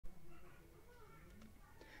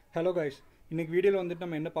Hello guys, இன்னைக்கு வீடியோல வந்துட்டு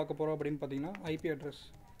நம்ம என்ன பார்க்க போறோம் அப்படினு பாத்தீங்கன்னா IP address.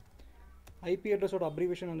 IP address ஓட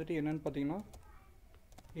அப்ரிவியேஷன் வந்துட்டு என்னன்னு பாத்தீங்கன்னா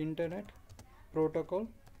Internet Protocol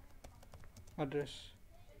Address.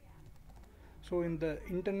 ஸோ இந்த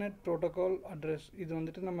இன்டர்நெட் ப்ரோட்டோகால் அட்ரஸ் இது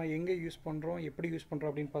வந்துட்டு நம்ம எங்கே யூஸ் பண்ணுறோம் எப்படி யூஸ்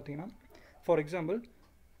பண்ணுறோம் அப்படின்னு பார்த்தீங்கன்னா ஃபார் எக்ஸாம்பிள்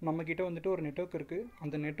நம்மக்கிட்ட வந்துட்டு ஒரு நெட்வொர்க் இருக்குது.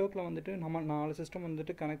 அந்த நெட்வொர்க்கில் வந்துட்டு நம்ம 4 சிஸ்டம்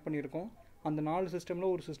வந்துட்டு கனெக்ட் பண்ணியிருக்கோம். அந்த 4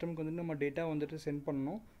 சிஸ்டமில் ஒரு சிஸ்டமுக்கு வந்துட்டு நம்ம டேட்டா வந்துட்டு சென்ட்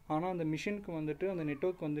பண்ணணும். ஆனால் அந்த மிஷினுக்கு வந்துட்டு அந்த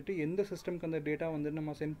நெட்வொர்க் வந்துட்டு எந்த சிஸ்டமுக்கு அந்த டேட்டா வந்துட்டு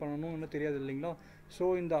நம்ம சென்ட் பண்ணணும்னு தெரியாது இல்லைங்களா. ஸோ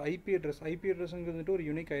இந்த ஐபி அட்ரஸ்ங்கிறது வந்துட்டு ஒரு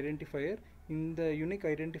யூனிக் ஐடென்டிஃபையர். இந்த யூனிக்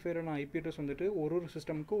ஐடென்டிஃபையரான ஐபி அட்ரஸ் வந்துட்டு ஒரு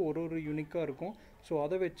சிஸ்டமுக்கும் ஒரு யூனிக்காக இருக்கும். ஸோ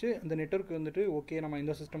அதை வச்சு அந்த நெட்வொர்க் வந்துட்டு ஓகே நம்ம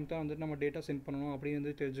இந்த சிஸ்டம்க்கு தான் வந்துட்டு நம்ம டேட்டா சென்ட் பண்ணணும் அப்படின்னு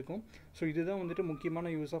வந்து தெரிஞ்சுக்கும். ஸோ இதுதான் வந்துட்டு முக்கியமான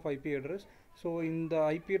use of IP address. So இந்த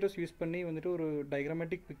ஐபி அட்ரஸ் யூஸ் பண்ணி வந்துட்டு ஒரு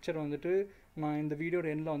டயக்ராமேட்டிக் பிக்சர் வந்துட்டு நான் இந்த வீடியோட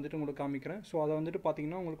எண்டில் வந்துட்டு உங்களுக்கு காமிக்கிறேன். ஸோ அதை வந்துட்டு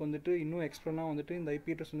பார்த்தீங்கன்னா உங்களுக்கு வந்துட்டு இன்னும் எக்ஸ்ப்ளனாக வந்துட்டு இந்த ஐபி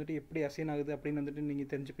அட்ரஸ் வந்துட்டு எப்படி அசைன் ஆகுது அப்படின்னு வந்துட்டு நீங்கள்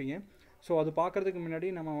தெரிஞ்சுப்பீங்க. ஸோ அது பார்க்குறதுக்கு முன்னாடி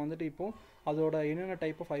நம்ம வந்துட்டு இப்போது அதோட என்னென்ன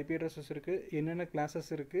டைப் ஆஃப் ஐபி அட்ரஸஸ் இருக்குது, என்னென்ன கிளாஸஸ்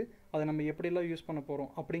இருக்குது, அதை நம்ம எப்படிலாம் யூஸ் பண்ண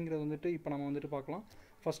போகிறோம் அப்படிங்கிறது வந்துட்டு இப்போ நம்ம வந்துட்டு பார்க்கலாம்.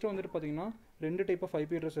 ஃபஸ்ட்டு வந்துட்டு பார்த்தீங்கன்னா 2 டைப் ஆஃப்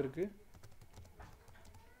ஐபி அட்ரஸ் இருக்குது.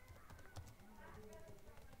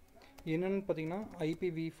 என்னென்னு பார்த்தீங்கன்னா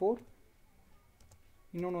IPv4,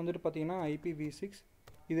 இன்னொன்று வந்துட்டு பார்த்தீங்கன்னா IPv6.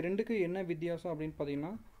 இது ரெண்டுக்கு என்ன வித்தியாசம் அப்படின்னு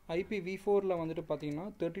பார்த்தீங்கன்னா IPv4ல் வந்துட்டு பார்த்தீங்கன்னா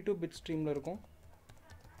 32 பிட் ஸ்ட்ரீமில் இருக்கும்.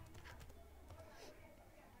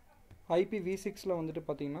 IPv6ல் வந்துட்டு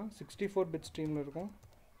பார்த்தீங்கன்னா 64 பிட் ஸ்ட்ரீமில் இருக்கும்.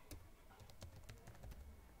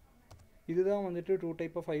 இதுதான் வந்துட்டு 2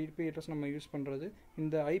 டைப் ஆஃப் ஐபி அட்ரஸ் நம்ம யூஸ் பண்ணுறது.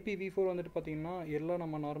 இந்த IPv4 வந்துட்டு பார்த்திங்கன்னா எல்லாம்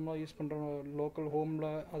நம்ம நார்மலாக யூஸ் பண்ணுற லோக்கல் ஹோமில்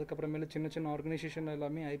அதுக்கப்புறமேல சின்ன சின்ன ஆர்கனைசேஷன்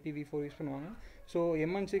எல்லாமே IPv4 யூஸ் பண்ணுவாங்க. ஸோ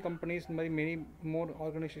MNC கம்பெனிஸ் இந்த மாதிரி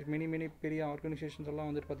மெனி பெரிய ஆர்கனைசேஷன்ஸ் எல்லாம்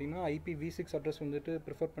வந்துட்டு பார்த்திங்கன்னா IPv6 அட்ரஸ் வந்துட்டு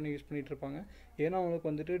ப்ரிஃபர் பண்ணி யூஸ் பண்ணிகிட்டு இருப்பாங்க. ஏன்னா அவங்களுக்கு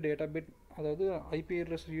வந்துட்டு டேட்டா பிட் அதாவது ஐபி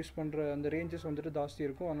அட்ரஸ் யூஸ் பண்ணுற அந்த ரேஞ்சஸ் வந்துட்டு ஜாஸ்தி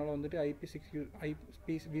இருக்கும். அதனால் வந்துட்டு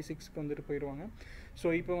IPv6க்கு வந்துட்டு போயிடுவாங்க. ஸோ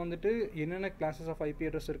இப்போ வந்துட்டு என்னென்ன கிளாஸஸ் ஆஃப் ஐபி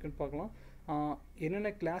அட்ரஸ் இருக்குதுன்னு பார்க்கலாம். என்னென்ன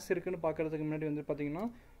கிளாஸ் இருக்குதுன்னு பார்க்குறதுக்கு முன்னாடி வந்து பார்த்திங்கன்னா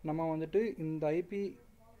நம்ம வந்துட்டு இந்த ஐபி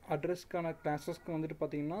அட்ரஸ்க்கான கிளாஸஸ்க்கு வந்துட்டு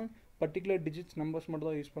பார்த்திங்கன்னா பர்டிகுலர் டிஜிட்ஸ் நம்பர்ஸ் மட்டும்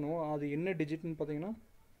தான் யூஸ் பண்ணுவோம். அது என்ன டிஜிட்னு பார்த்திங்கன்னா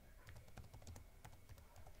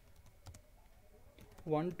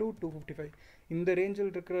 1 to 255 இந்த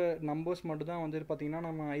ரேஞ்சில் இருக்கிற நம்பர்ஸ் மட்டும் தான் வந்துட்டு பார்த்திங்கன்னா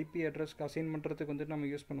நம்ம ஐபி அட்ரஸ்க்கு அசைன் பண்ணுறதுக்கு வந்துட்டு நம்ம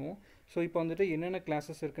யூஸ் பண்ணுவோம். ஸோ இப்போ வந்துட்டு என்னென்ன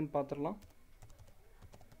கிளாஸஸ் இருக்குதுன்னு பார்த்துடலாம்.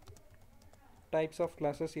 டைப்ஸ் ஆஃப்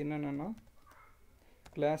கிளாஸஸ் என்னென்னா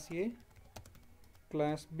class A,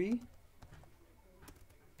 class B,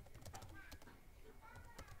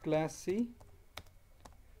 class C,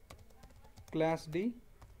 class D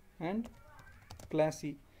and class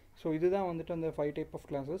E. So இதுதான் வந்துட்டு அந்த 5 type of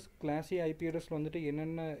classes. Class E IP அட்ரஸில் வந்துட்டு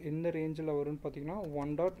எந்த ரேஞ்சில் வரும்னு பார்த்தீங்கன்னா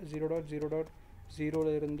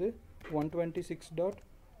 1.0.0.0 இருந்து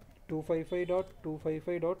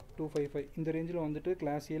 126.255.255.255 இந்த ரேஞ்சில் வந்துட்டு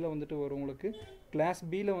கிளாஸ் ஏல வந்துட்டு வரும் உங்களுக்கு. கிளாஸ்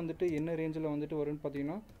பியில் வந்துட்டு என்ன ரேஞ்சில் வந்துட்டு வரும்னு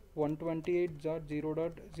பார்த்தீங்கன்னா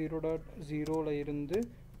 128.0.0.0 இருந்து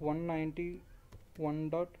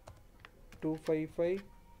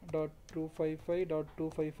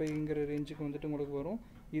 191.255.255.255ங்கிற ரேஞ்சுக்கு வந்துட்டு உங்களுக்கு வரும்.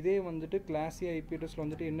 இதே வந்துட்டு கிளாஸ் ஏ ஐபி அட்ரஸில்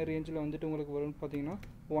வந்துட்டு என்ன ரேஞ்சில் வந்துட்டு உங்களுக்கு வரும்னு பார்த்தீங்கன்னா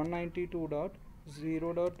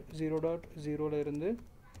 192.0.0.0 இருந்து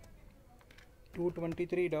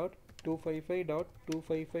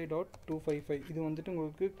 223.255.255.255 இது வந்துட்டு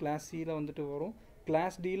உங்களுக்கு கிளாஸ் சியில் வந்துட்டு வரும்.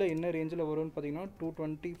 கிளாஸ் டியில் என்ன ரேஞ்சில் வரும்னு பார்த்தீங்கன்னா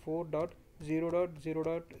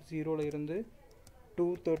 224.0.0.0 இருந்து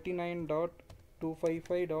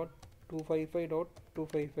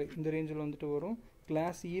 239.255.255.255 இந்த ரேஞ்சில் வந்துட்டு வரும்.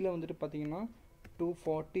 கிளாஸ் இயில் வந்துட்டு பார்த்தீங்கன்னா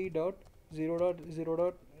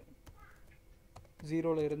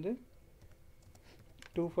 240.0.0.0 இருந்து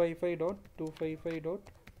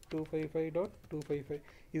 255.255.255.255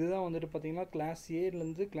 இதுதான் வந்துட்டு பார்த்தீங்கன்னா கிளாஸ்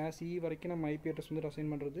ஏலேருந்து கிளாஸ் இ வரைக்கும் நம்ம ஐபி அட்ரஸ் வந்துட்டு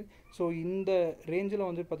அசைன் பண்ணுறது. ஸோ இந்த ரேஞ்சில்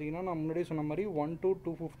வந்துட்டு பார்த்தீங்கன்னா நான் முன்னாடியே சொன்ன மாதிரி 1 to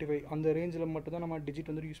 255 அந்த ரேஞ்சில் மட்டும் தான் நம்ம டிஜிட்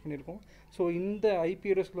வந்துட்டு யூஸ் பண்ணியிருக்கோம். ஸோ இந்த ஐபி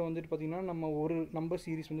அட்ரஸில் வந்துட்டு பார்த்தீங்கன்னா நம்ம ஒரு நம்பர்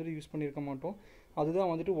சீரிஸ் வந்துட்டு யூஸ் பண்ணியிருக்க மாட்டோம். அதுதான்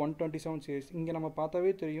வந்துட்டு 127 சீரிஸ். இங்கே நம்ம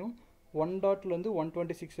பார்த்தாவே தெரியும் 1.லேருந்து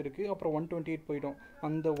 126 இருக்குது, அப்புறம் 128 போயிட்டோம்.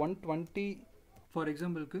 அந்த 120 ஃபார்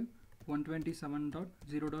எக்ஸாம்பிளுக்கு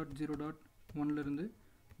 127.0.0.1லேருந்து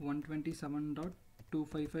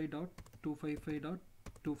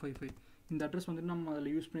 127.255.255.255 இந்த அட்ரஸ் வந்துட்டு நம்ம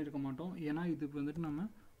அதில் யூஸ் பண்ணியிருக்க மாட்டோம். ஏன்னா இதுக்கு வந்துட்டு நம்ம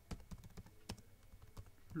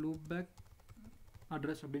லூப் பேக்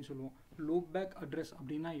அட்ரஸ் அப்படின்னு சொல்லுவோம். லூப் பேக் அட்ரஸ்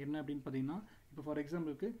அப்படின்னா என்ன அப்படின்னு பார்த்தீங்கன்னா இப்போ ஃபார்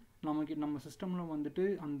எக்ஸாம்பிளுக்கு நம்ம சிஸ்டமில் வந்துட்டு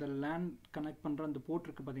அந்த லேன் கனெக்ட் பண்ணுற அந்த போர்ட்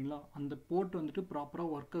இருக்குது பார்த்தீங்களா, அந்த போர்ட் வந்துட்டு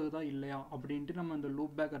ப்ராப்பராக ஒர்க் ஆகுதா இல்லையா அப்படின்ட்டு நம்ம அந்த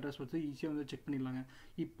லூப் பேக் அட்ரஸ் வச்சு ஈஸியாக வந்து செக் பண்ணிடலாங்க.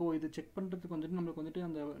 இப்போது இது செக் பண்ணுறதுக்கு வந்துட்டு நம்மளுக்கு வந்துட்டு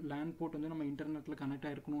அந்த லேன் போர்ட் வந்து நம்ம இன்டர்நெட்டில் கனெக்ட்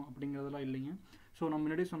ஆகிருக்கணும் அப்படிங்கிறதெல்லாம் இல்லைங்க. ஸோ நம்ம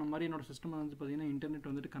முன்னாடி சொன்ன மாதிரி என்னோடய சிஸ்டமில் வந்து பார்த்திங்கன்னா இன்டர்நெட்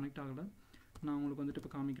வந்துட்டு கனெக்ட் ஆகலை. நான் உங்களுக்கு வந்துட்டு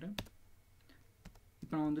இப்போ காமிக்கிறேன்.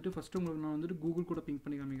 இப்போ நான் வந்துட்டு ஃபஸ்ட்டு உங்களுக்கு நான் வந்துட்டு கூகுள் கூட பிங்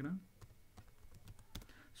பண்ணி காமிக்கிறேன்.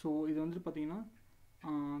 ஸோ இது வந்துட்டு பார்த்திங்கன்னா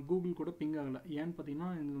கூகுள் கூட பிங் ஆகலை. ஏன்னு பார்த்தீங்கன்னா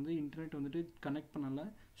இது வந்து இன்டர்நெட் வந்துட்டு கனெக்ட் பண்ணலை.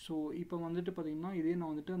 ஸோ இப்போ வந்துட்டு பார்த்திங்கன்னா இதே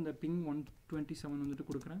நான் வந்துட்டு அந்த பிங் 127 வந்துட்டு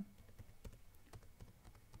கொடுக்குறேன்.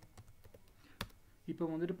 இப்போ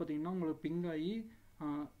வந்துட்டு பார்த்திங்கன்னா உங்களுக்கு பிங் ஆகி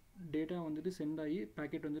டேட்டா வந்துட்டு சென்ட் ஆகி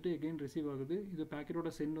பேக்கெட் வந்துட்டு எகெயின் ரிசீவ் ஆகுது. இது பேக்கெட்டோட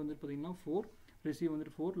சென்ட் வந்துட்டு பார்த்திங்கன்னா 4, ரிசீவ்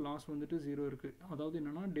வந்துட்டு 4, லாஸ் வந்துட்டு 0 இருக்குது. அதாவது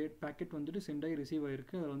என்னென்னா பேக்கெட் வந்துட்டு சென்ட் ஆகி ரிசீவ்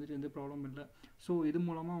ஆகிருக்கு, அதில் வந்துட்டு எந்த ப்ராப்ளம் இல்லை. ஸோ இது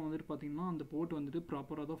மூலமாக வந்துட்டு பார்த்திங்கன்னா அந்த போர்ட் வந்துட்டு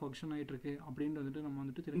ப்ராப்பராக தான் ஃபங்க்ஷன் ஆகிட்டு இருக்குது அப்படின்ட்டு வந்துட்டு நம்ம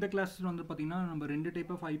வந்துட்டு இந்த கிளாஸில் வந்து பார்த்திங்கன்னா நம்ம 2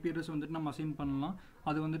 டைப் ஆஃப் ஐபி அட்ரஸ் வந்துட்டு நம்ம அசைன் பண்ணலாம்.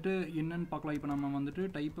 அது வந்துட்டு என்னென்னு பார்க்கலாம். இப்போ நம்ம வந்துட்டு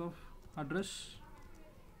டைப் ஆஃப் அட்ரஸ்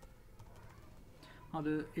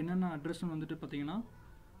அது என்னென்ன அட்ரஸ்ன்னு வந்துட்டு பார்த்திங்கன்னா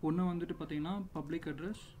ஒன்று வந்துட்டு பார்த்திங்கன்னா பப்ளிக்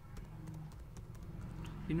அட்ரஸ்,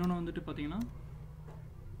 இன்னொன்று வந்துட்டு பார்த்திங்கன்னா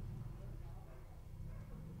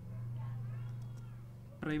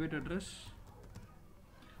ப்ரைவேட் அட்ரஸ்.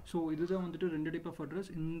 ஸோ இதுதான் வந்துட்டு 2 டைப் ஆஃப் அட்ரஸ்.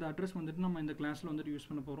 இந்த அட்ரஸ் வந்துட்டு நம்ம இந்த கிளாஸில் வந்துட்டு யூஸ்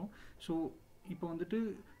பண்ண போகிறோம். ஸோ இப்போ வந்துட்டு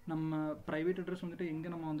நம்ம ப்ரைவேட் அட்ரஸ் வந்துட்டு எங்கே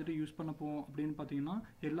நம்ம வந்துட்டு யூஸ் பண்ண போவோம் அப்படின்னு பார்த்தீங்கன்னா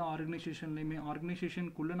எல்லா ஆர்கனைசேஷன்லேயுமே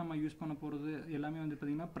ஆர்கனைசேஷனுக்குள்ளே நம்ம யூஸ் பண்ண போகிறது எல்லாமே வந்து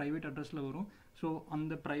பார்த்திங்கன்னா ப்ரைவேட் அட்ரஸில் வரும். ஸோ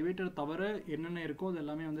அந்த ப்ரைவேட்டை தவிர என்னென்ன இருக்கோ அது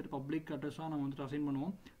எல்லாமே வந்துட்டு பப்ளிக் அட்ரஸாக நம்ம வந்துட்டு அசைன்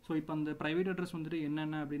பண்ணுவோம். ஸோ இப்போ அந்த ப்ரைவேட் அட்ரஸ் வந்துட்டு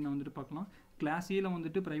என்னென்ன அப்படின்னு வந்துட்டு பார்க்கலாம். கிளாஸ் ஏல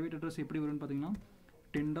வந்துட்டு ப்ரைவேட் அட்ரஸ் எப்படி வரும்னு பார்த்தீங்கன்னா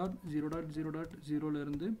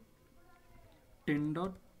 10.0.0.0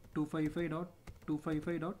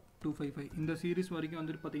 10.255.255.255 இந்த சீரீஸ் வரைக்கும்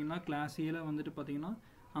வந்துட்டு பார்த்தீங்கன்னா கிளாஸ் ஏல வந்துட்டு பார்த்தீங்கன்னா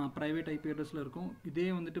ப்ரைவேட் ஐபி அட்ரஸில் இருக்கும். இதே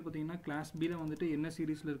வந்துட்டு பார்த்தீங்கன்னா கிளாஸ் பியில் வந்துட்டு என்ன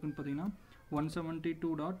சீரீஸில் இருக்குன்னு பார்த்தீங்கன்னா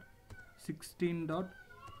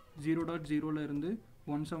 172.16.0.0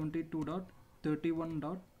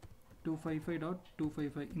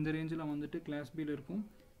 172.31.255.255 இந்த ரேஞ்சில் வந்துட்டு கிளாஸ் பியில் இருக்கும்.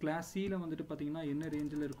 கிளாஸ் சியில் வந்துட்டு பார்த்தீங்கன்னா என்ன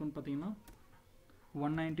ரேஞ்சில் இருக்குன்னு பார்த்தீங்கன்னா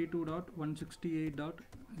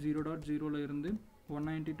 192.168.0.0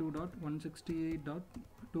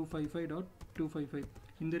 192.168.255.255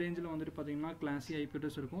 இந்த ரேஞ்சில் வந்துட்டு பார்த்தீங்கன்னா கிளாஸ் சி ஐபி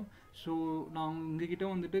அட்ரஸ் இருக்கும். ஸோ நான் உங்ககிட்ட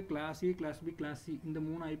வந்துட்டு கிளாஸ் ஏ, கிளாஸ் பி, கிளாஸ் சி இந்த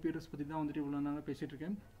 3 ஐபி அட்ரஸ் பற்றி தான் வந்துட்டு இவ்வளோ நேரம் பேசிகிட்டு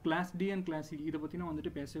இருக்கேன். Class D and class C இதை பற்றி நான்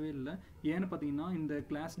வந்துட்டு பேசவே இல்லை. ஏன்னு பார்த்தீங்கன்னா இந்த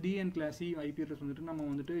class D and class C IP address வந்துட்டு நம்ம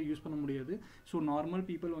வந்துட்டு யூஸ் பண்ண முடியாது. ஸோ நார்மல்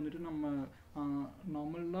பீப்புள் வந்துட்டு நம்ம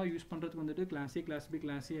நார்மலாக யூஸ் பண்ணுறதுக்கு வந்துட்டு கிளாஸ் ஏ, class B,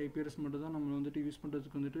 class C IP address மட்டும் தான் நம்ம வந்துட்டு யூஸ்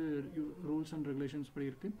பண்ணுறதுக்கு வந்துட்டு ரூல்ஸ் அண்ட் ரெகுலேஷன்ஸ் படி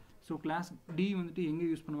இருக்குது. ஸோ கிளாஸ் டி வந்துட்டு எங்கே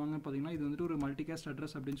யூஸ் பண்ணுவாங்க பார்த்தீங்கன்னா இது வந்துட்டு ஒரு மல்டிகாஸ்ட்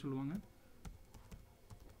அட்ரஸ் அப்படின்னு சொல்லுவாங்க.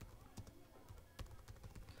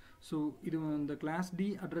 ஸோ இது இந்த கிளாஸ் டி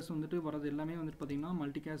அட்ரஸ் வந்துட்டு வரது எல்லாமே வந்துட்டு பார்த்திங்கன்னா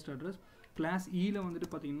மல்டிகாஸ்ட் அட்ரஸ். கிளாஸ் இயில் வந்துட்டு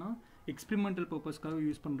பார்த்திங்கன்னா எக்ஸ்பெரிமெண்டல் பர்பஸ்க்காக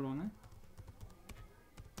யூஸ் பண்ணுறாங்க.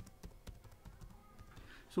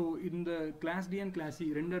 ஸோ இந்த class D and class C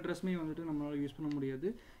 2 அட்ரஸுமே வந்துட்டு நம்மளால் யூஸ் பண்ண முடியாது.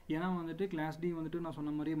 ஏன்னா வந்துட்டு கிளாஸ் டி வந்துட்டு நான்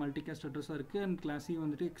சொன்ன மாதிரி மல்டிகாஸ்ட் அட்ரஸாக இருக்குது அண்ட் கிளாஸ் சி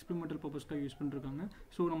வந்துட்டு எக்ஸ்பெரிமெண்டல் பர்பஸ்க்காக யூஸ் பண்ணிருக்காங்க.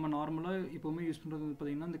 ஸோ நம்ம நார்மலாக எப்போவுமே யூஸ் பண்ணுறது வந்து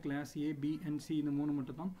பார்த்திங்கன்னா இந்த class A, B and C இந்த 3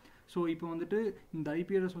 மட்டும் தான். ஸோ இப்போ வந்துட்டு இந்த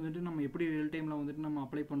ஐபி அட்ரஸ் வந்துட்டு நம்ம எப்படி ரியல் டைமில் வந்துட்டு நம்ம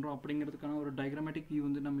அப்ளை பண்ணுறோம் அப்படிங்கிறதுக்கான ஒரு டயக்ராமேட்டிக் வியூ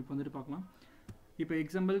வந்து நம்ம இப்போ வந்துட்டு பார்க்கலாம். இப்போ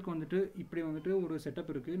எக்ஸாம்பிளுக்கு வந்துட்டு இப்படி வந்துட்டு ஒரு செட்டப்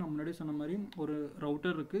இருக்குது. நம்ம முன்னாடி சொன்ன மாதிரி ஒரு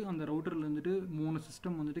ரவுட்டர் இருக்குது. அந்த ரவுட்டரில் வந்துட்டு 3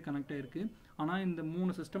 சிஸ்டம் வந்துட்டு கனெக்ட் ஆகிருக்கு. ஆனால் இந்த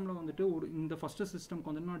 3 சிஸ்டமில் வந்துட்டு இந்த ஃபஸ்ட்டு சிஸ்டம்க்கு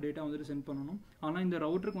வந்துட்டு நான் டேட்டா வந்துட்டு சென்ட் பண்ணணும். ஆனால் இந்த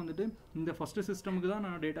ரவுட்டருக்கு வந்துட்டு இந்த ஃபஸ்ட்டு சிஸ்டமுக்கு தான்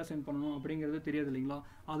நான் டேட்டா சென்ட் பண்ணணும் அப்படிங்கிறது தெரியாது இல்லைங்களா.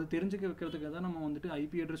 அது தெரிஞ்சுக்க வைக்கிறதுக்காக தான் நம்ம வந்துட்டு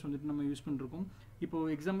ஐபி அட்ரஸ் வந்துட்டு நம்ம யூஸ் பண்ணிருக்கோம்.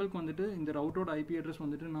 இப்போது எக்ஸாம்பிளுக்கு வந்துட்டு இந்த ரவுட்டரோட ஐபி அட்ரஸ்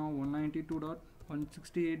வந்துட்டு நான்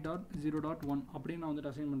 192.168.0.1 அப்படின்னு நான்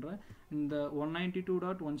வந்துட்டு அசைன் பண்ணுறேன். இந்த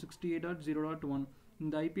 192.168.0.1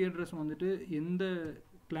 இந்த ஐபி அட்ரஸ் வந்துட்டு எந்த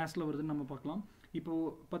கிளாஸில் வருதுன்னு நம்ம பார்க்கலாம்.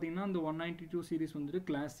 இப்போது பார்த்தீங்கன்னா இந்த 192 சீரீஸ் வந்துட்டு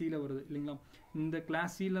கிளாஸ் சியில் வருது இல்லைங்களா. இந்த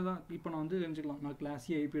கிளாஸ் சியில் தான் இப்போ நான் வந்து தெரிஞ்சுக்கலாம் நான் கிளாஸ்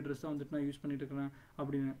சி ஐபி அட்ரஸ் தான் வந்துட்டு நான் யூஸ் பண்ணிட்டு இருக்கிறேன்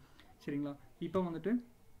அப்படின்னு. சரிங்களா. இப்போ வந்துட்டு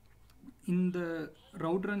இந்த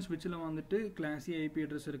ரவுட்டர் அண்ட் ஸ்விட்சில் வந்துட்டு கிளாஸ் சி ஐபி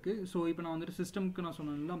அட்ரஸ் இருக்குது. ஸோ இப்போ நான் வந்துட்டு சிஸ்டம்க்கு நான்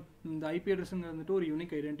சொன்னேன்ல இந்த ஐபி அட்ரஸுங்க வந்துட்டு ஒரு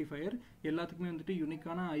யூனிக் ஐடென்டிஃபையர், எல்லாத்துக்குமே வந்துட்டு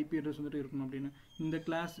யூனிக்கான ஐபி அட்ரஸ் வந்துட்டு இருக்கணும் அப்படின்னு.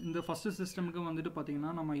 இந்த ஃபஸ்ட்டு சிஸ்டமுக்கு வந்துட்டு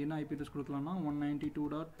பார்த்தீங்கன்னா நம்ம என்ன ஐபி அட்ரஸ் கொடுக்கலாம்னா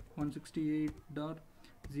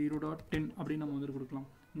 192.168.0.10 அப்படின்னு நம்ம வந்துட்டு கொடுக்கலாம்.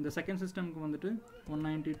 இந்த செகண்ட் சிஸ்டமுக்கு வந்துட்டு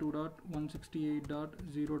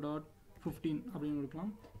 192.168.0.15 அப்படின்னு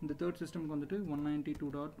கொடுக்கலாம். இந்த தேர்ட் சிஸ்டமுக்கு வந்துட்டு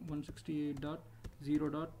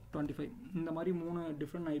 192.168.0.25 இந்த மாதிரி 3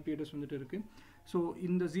 டிஃப்ரெண்ட் ஐபி அட்ரஸ் வந்துட்டு இருக்குது. ஸோ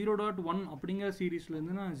இந்த 0.1 அப்படிங்கிற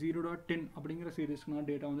சீரீஸ்லேருந்து நான் 0.10 அப்படிங்கிற சீரீஸ்க்கு நான்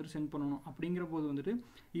டேட்டா வந்துட்டு சென்ட் பண்ணணும். அப்படிங்கிற போது வந்துட்டு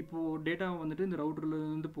இப்போது டேட்டா வந்துட்டு இந்த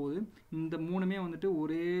ரவுட்டர்லேருந்து போகுது. இந்த மூணுமே வந்துட்டு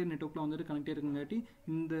ஒரே நெட்வொர்க்கில் வந்துட்டு கனெக்ட் இருக்குங்காட்டி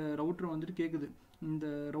இந்த ரவுட்டர் வந்துட்டு கேட்குது. இந்த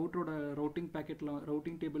ரவுட்டரோட ரவுட்டிங்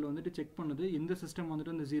டேபிள் வந்துட்டு செக் பண்ணுது எந்த சிஸ்டம்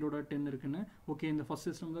வந்துட்டு இந்த 0.10 இருக்குன்னு. ஓகே, இந்த ஃபஸ்ட்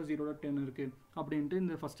சிஸ்டம் தான் 0.10 இருக்குது அப்படின்ட்டு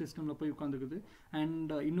இந்த ஃபஸ்ட் சிஸ்டமில் போய் உட்காந்துக்குது.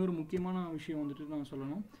 அண்ட் இன்னொரு முக்கியமான விஷயம் வந்துட்டு நான்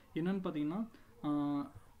சொல்லணும். என்னென்னு பார்த்தீங்கன்னா,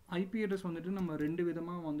 ஐபி அட்ரஸ் வந்துட்டு நம்ம 2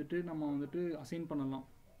 விதமாக வந்துட்டு நம்ம வந்துட்டு அசைன் பண்ணலாம்.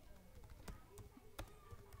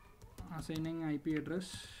 அசைனிங் ஐபி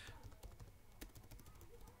அட்ரஸ்,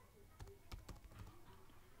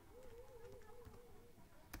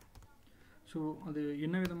 ஸோ அது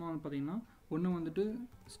என்ன விதமாக பார்த்தீங்கன்னா, ஒன்று வந்துட்டு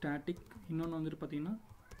ஸ்டாட்டிக், இன்னொன்று வந்துட்டு பார்த்தீங்கன்னா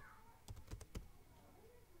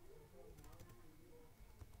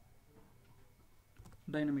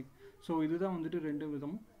டைனமிக். ஸோ இதுதான் வந்துட்டு 2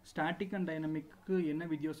 விதம். ஸ்டாட்டிக் அண்ட் டைனமிக்கு என்ன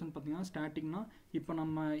வித்தியாசம்னு பார்த்தீங்கன்னா, ஸ்டாட்டிக்னா இப்போ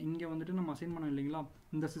நம்ம இங்கே வந்துட்டு நம்ம அசைன் பண்ணோம் இல்லைங்களா,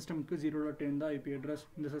 இந்த சிஸ்டமுக்கு 0.10 தான் ஐபி அட்ரஸ்,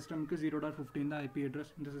 இந்த சிஸ்டமுக்கு 0.15 தான் ஐபி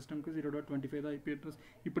அட்ரஸ், இந்த சிஸ்டமுக்கு 0.25 தான் ஐபி அட்ரஸ்,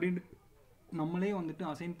 இப்படின்னு நம்மளே வந்துட்டு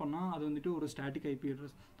அசைன் பண்ணால் அது வந்துட்டு ஒரு ஸ்டாட்டிக் ஐபி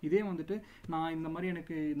அட்ரஸ். இதே வந்துட்டு நான் இந்த மாதிரி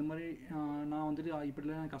நான் வந்துட்டு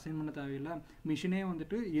இப்படிலாம் எனக்கு அசைன் பண்ண தேவையில்லை, மிஷினே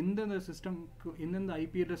வந்துட்டு எந்தெந்த சிஸ்டம்க்கு எந்தெந்த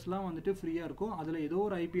ஐபி அட்ரஸ்லாம் வந்துட்டு ஃப்ரீயாக இருக்கோ அதில் ஏதோ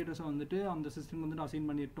ஒரு ஐபி அட்ரஸை வந்துட்டு அந்த சிஸ்டம் வந்துட்டு அசைன்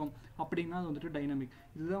பண்ணிட்டோம் அப்படின்னா அது வந்துட்டு டைனமிக்.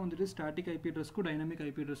 இதுதான் வந்துட்டு ஸ்டாட்டிக் ஐபி அட்ரஸ்க்கும் டைனமிக்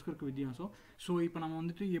ஐபி அட்ரஸ்க்கும் இருக்க வித்தியாசம். ஸோ இப்போ நம்ம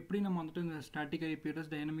வந்துட்டு எப்படி நம்ம வந்துட்டு இந்த static IP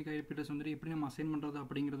address, dynamic IP address வந்துட்டு எப்படி நம்ம அசைன் பண்ணுறது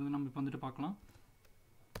அப்படிங்கிறது நம்ம இப்போ வந்துட்டு பார்க்கலாம்.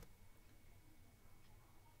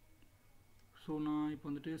 ஸோ நான் இப்போ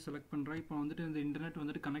வந்துட்டு செலக்ட் பண்ணுறேன். இப்போ வந்துட்டு இந்த இன்டர்நெட்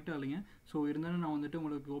வந்துட்டு கனெக்ட் ஆகலைங்க. ஸோ இருந்தாலும் நான் வந்துட்டு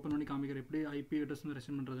உங்களுக்கு ஓப்பன் பண்ணி காமிக்கிறேன் எப்படி ஐபி அட்ரஸ் வந்து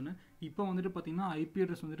ரெசன் பண்ணுறதுன்னு. இப்போ வந்துட்டு பார்த்தீங்கன்னா ஐபி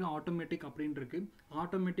அட்ரஸ் வந்துட்டு ஆட்டோமேட்டிக் அப்படின்னு இருக்குது.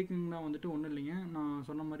 ஆட்டோமேட்டிக்னா வந்துட்டு ஒன்றும் இல்லைங்க, நான்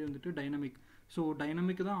சொன்ன மாதிரி வந்துட்டு டைனமிக். ஸோ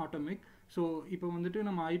டைனமிக் தான் ஆட்டோமேட்டிக். ஸோ இப்போ வந்துட்டு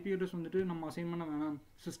நம்ம ஐபி அட்ரஸ் வந்துட்டு நம்ம அசைன் பண்ண வேணாம்,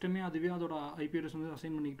 சிஸ்டமே அதுவே அதோட ஐபி அட்ரஸ் வந்து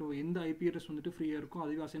அசைன் பண்ணிக்கிட்டோம், எந்த ஐபி அட்ரஸ் வந்துட்டு ஃப்ரீயாக இருக்கோ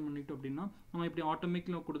அதுவே அசைன் பண்ணிக்கிட்டோம் அப்படின்னா நம்ம இப்படி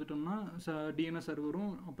ஆட்டோமேட்டிக்கில் கொடுத்துட்டோம்னா டிஎன்எஸ்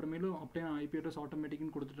சர்வரும் அப்புறமேலும் அப்படியே ஐபி அட்ரஸ்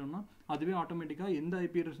ஆட்டோமேட்டிக்னு கொடுத்துட்டோம்னா அதுவே ஆட்டோமேட்டிக்காக எந்த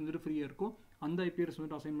ஐபி அட்ரஸ் வந்துட்டு ஃப்ரீயாக இருக்கோ அந்த ஐபி அட்ரஸ்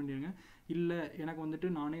வந்துட்டு அசைன் பண்ணிடுங்க. இல்லை எனக்கு வந்துட்டு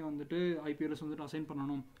நானே வந்துட்டு ஐபி அட்ரஸ் வந்துட்டு அசைன்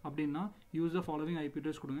பண்ணணும் அப்படின்னா use the following IP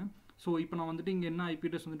address கொடுங்க. ஸோ இப்போ நான் வந்துட்டு இங்கே என்ன ஐபி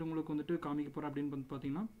அட்ரஸ் வந்துட்டு உங்களுக்கு வந்துட்டு காமிக்க போகிறேன் அப்படின்னு வந்து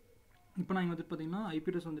பார்த்தீங்கன்னா, இப்போ நான் இங்கே வந்துட்டு பார்த்தீங்கன்னா ஐபி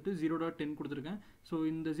அட்ரஸ் வந்துட்டு 0.10 கொடுத்துருக்கேன். ஸோ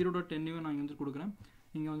இந்த 0.10 நான் இங்கே வந்துட்டு கொடுக்குறேன்.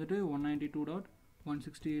 இங்கே வந்துட்டு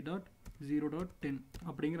 192.168.0.10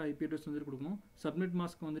 அப்படிங்கிற ஐபி அட்ரஸ் வந்துட்டு கொடுக்கணும். சப்மிட்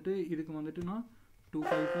மாஸ்க் வந்துட்டு இதுக்கு வந்துட்டு நான்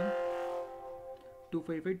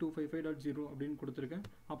 255.255.0 அப்படின்னு கொடுத்துருக்கேன்.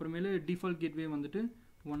 அப்புறமேலே டிஃபால்ட் கேட்வே வந்துட்டு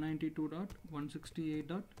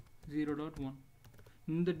 192.168.0.1.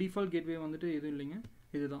 இந்த டிஃபால்ட் கேட்வே வந்துட்டு எதுவும் இல்லைங்க,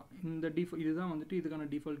 இதுதான் வந்துட்டு இதுக்கான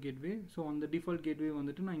டிஃபால்ட் கேட்வே. ஸோ அந்த டிஃபால்ட் கேட்வே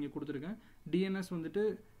வந்துட்டு நான் இங்கே கொடுத்துருக்கேன். டிஎன்எஸ் வந்துட்டு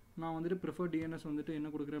நான் வந்துட்டு ப்ரிஃபர் டிஎன்எஸ் வந்துட்டு என்ன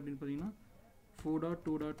கொடுக்குறேன் அப்படின்னு பார்த்தீங்கன்னா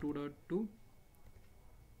 4.2.2.2.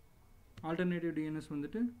 ஆல்டர்னேட்டிவ் டிஎன்எஸ்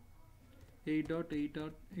வந்துட்டு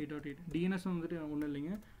 8.8.8.8. டிஎன்எஸ் வந்துட்டு ஒன்றும்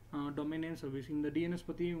இல்லைங்க, டொமைன் நேம் சர்வீஸ். இந்த டிஎன்எஸ்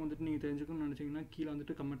பற்றி வந்துட்டு நீங்கள் தெரிஞ்சுக்கணும்னு நினச்சிங்கன்னா கீழே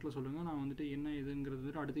வந்துட்டு கமெண்ட்டில் சொல்லுங்கள். நான் வந்துட்டு என்ன இதுங்கிறது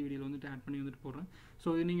வந்துட்டு அடுத்த வீடியோவில் வந்துட்டு ஆட் பண்ணி வந்துட்டு போடுறேன். ஸோ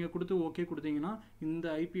இது நீங்கள் கொடுத்து ஓகே கொடுத்தீங்கன்னா இந்த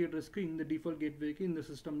ஐபி அட்ரஸ்க்கு இந்த டிஃபால்ட் கேட்வேக்கு இந்த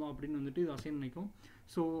சிஸ்டம் தான் அப்படின்னு வந்துட்டு இது அசைன் பண்ணிக்கும்.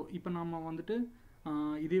 ஸோ இப்போ நம்ம வந்துட்டு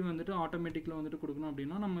இதே வந்துட்டு ஆட்டோமேட்டிக்கில் வந்துட்டு கொடுக்கணும்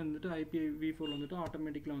அப்படின்னா நம்ம வந்துட்டு IPv4 வந்துட்டு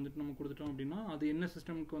ஆட்டோமேட்டிக்கில் வந்துட்டு நம்ம கொடுத்துட்டோம் அப்படின்னா அது என்ன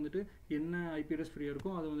சிஸ்டமுக்கு வந்துட்டு என்ன ஐபி அட்ரஸ் ஃப்ரீயாக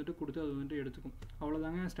இருக்கோ அதை வந்துட்டு கொடுத்து அது வந்துட்டு எடுத்துக்கும்.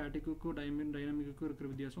 அவ்வளோதாங்க ஸ்டாட்டிக்குக்கும் டைனமிக்குக்கும்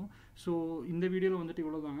இருக்கிற வித்தியாசம். ஸோ இந்த வீடியோவில் வந்துட்டு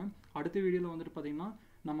இவ்வளோதாங்க. அடுத்த வீடியோவில் வந்துட்டு பார்த்திங்கன்னா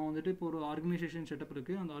நம்ம வந்துட்டு இப்போ ஒரு ஆர்கனைசேஷன் செட்டப்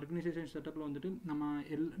இருக்குது. அந்த ஆர்கனைசேஷன் செட்டப்பில் வந்துட்டு நம்ம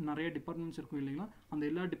நிறைய டிபார்ட்மெண்ட்ஸ் இருக்கும் இல்லைங்களா, அந்த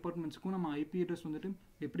எல்லா டிபார்ட்மெண்ட்ஸுக்கும் நம்ம ஐபி அட்ரஸ் வந்துட்டு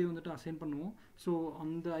எப்படி வந்துட்டு அசைன் பண்ணுவோம். ஸோ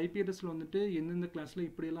அந்த ஐபி அட்ரஸில் வந்துட்டு எந்தெந்த கிளாஸில்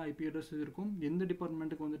இப்படியெல்லாம் ஐபி அட்ரஸ் இருக்கும், எந்த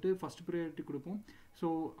டிபார்ட்மெண்ட்டுக்கு வந்துட்டு ஃபஸ்ட் ப்ரையாரிட்டி கொடுப்போம், ஸோ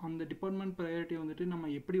அந்த டிபார்ட்மெண்ட் ப்ரையாரிட்டி வந்துட்டு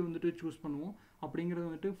நம்ம எப்படி வந்துட்டு சூஸ் பண்ணுவோம் அப்படிங்கிறது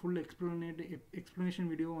வந்துட்டு ஃபுல் எக்ஸ்ப்ளனேஷன்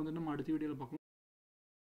வீடியோ வந்துட்டு நம்ம அடுத்த வீடியோவில் பார்க்கலாம்.